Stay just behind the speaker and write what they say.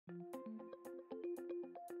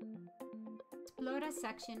Explora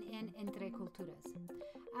section in EntreCulturas.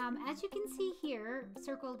 As you can see here,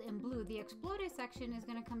 circled in blue, the Explora section is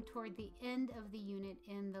going to come toward the end of the unit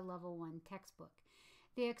in the Level 1 textbook.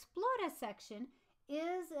 The Explora section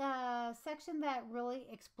is a section that really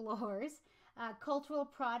explores cultural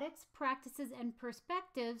products, practices, and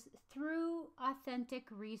perspectives through authentic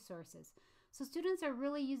resources. So students are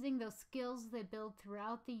really using those skills they build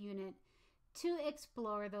throughout the unit to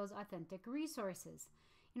explore those authentic resources.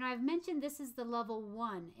 You know, I've mentioned this is the Level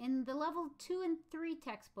 1. In the Level 2 and 3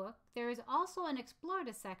 textbook, there is also an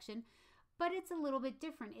Explora section, but it's a little bit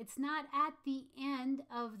different. It's not at the end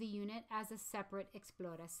of the unit as a separate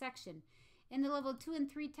Explora section. In the Level 2 and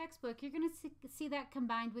 3 textbook, you're going to see that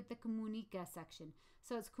combined with the Comunica section.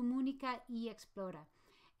 So it's Comunica y Explora.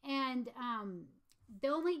 And the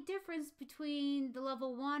only difference between the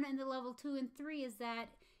Level 1 and the Level 2 and 3 is that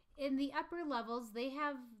in the upper levels, they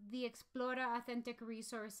have the Explora authentic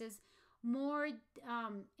resources more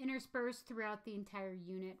interspersed throughout the entire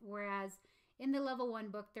unit, whereas in the Level 1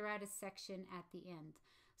 book, they're at a section at the end.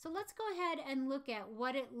 So let's go ahead and look at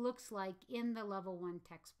what it looks like in the Level 1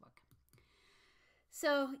 textbook.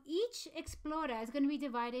 So each Explora is going to be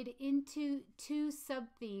divided into two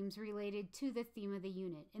sub-themes related to the theme of the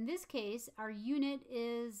unit. In this case, our unit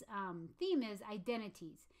theme is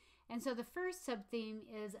identities. And so the first sub-theme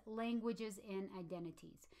is languages and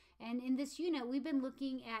identities. And in this unit, we've been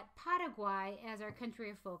looking at Paraguay as our country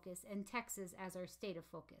of focus and Texas as our state of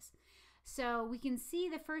focus. So we can see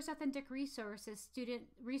the first authentic resource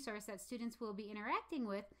that students will be interacting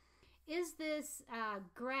with is this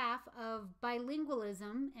graph of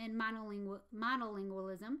bilingualism and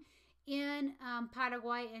monolingualism in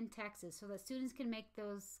Paraguay and Texas so that students can make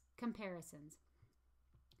those comparisons.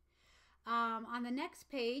 On the next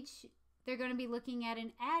page, they're going to be looking at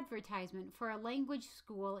an advertisement for a language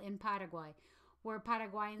school in Paraguay where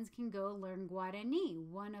Paraguayans can go learn Guarani,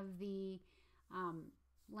 one of the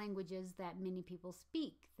languages that many people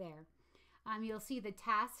speak there. You'll see the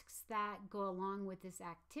tasks that go along with this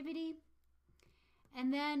activity.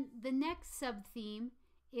 And then the next sub-theme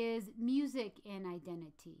is music and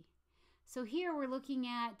identity. So here we're looking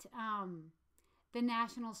at the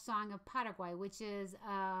national song of Paraguay, which is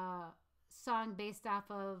a song based off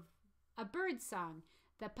of a bird song,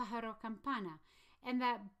 the Pájaro Campana. And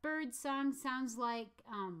that bird song sounds like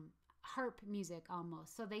harp music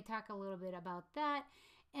almost. So they talk a little bit about that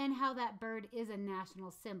and how that bird is a national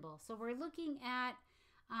symbol. So we're looking at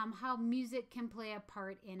how music can play a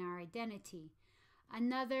part in our identity.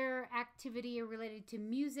 Another activity related to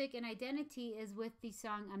music and identity is with the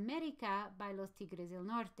song America by Los Tigres del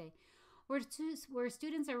Norte, where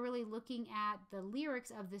students are really looking at the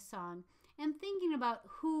lyrics of the song and thinking about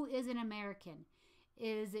who is an American.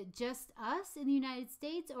 Is it just us in the United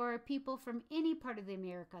States, or are people from any part of the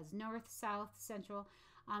Americas, north, south, central,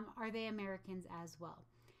 are they Americans as well?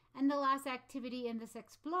 And the last activity in this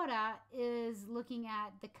Explora is looking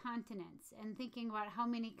at the continents and thinking about how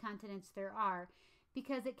many continents there are,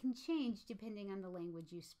 because it can change depending on the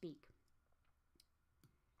language you speak.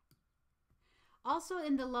 Also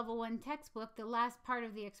in the Level 1 textbook, the last part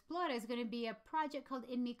of the Explora is going to be a project called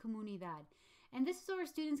En Mi Comunidad. And this is where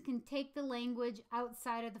students can take the language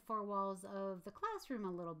outside of the four walls of the classroom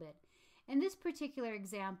a little bit. In this particular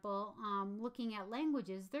example, looking at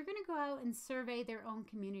languages, they're going to go out and survey their own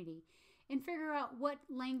community and figure out what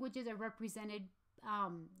languages are represented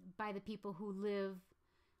by the people who live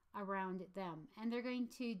around them. And they're going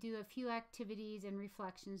to do a few activities and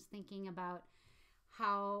reflections thinking about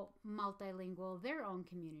how multilingual their own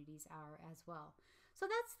communities are as well. So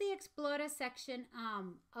that's the Explora section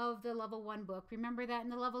of the Level 1 book. Remember that in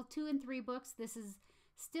the Level 2 and 3 books, this is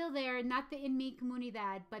still there, not the En Mi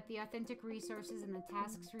Comunidad, but the authentic resources and the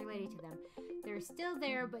tasks related to them. They're still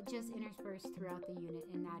there, but just interspersed throughout the unit,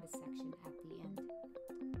 and that is section at the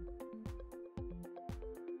end.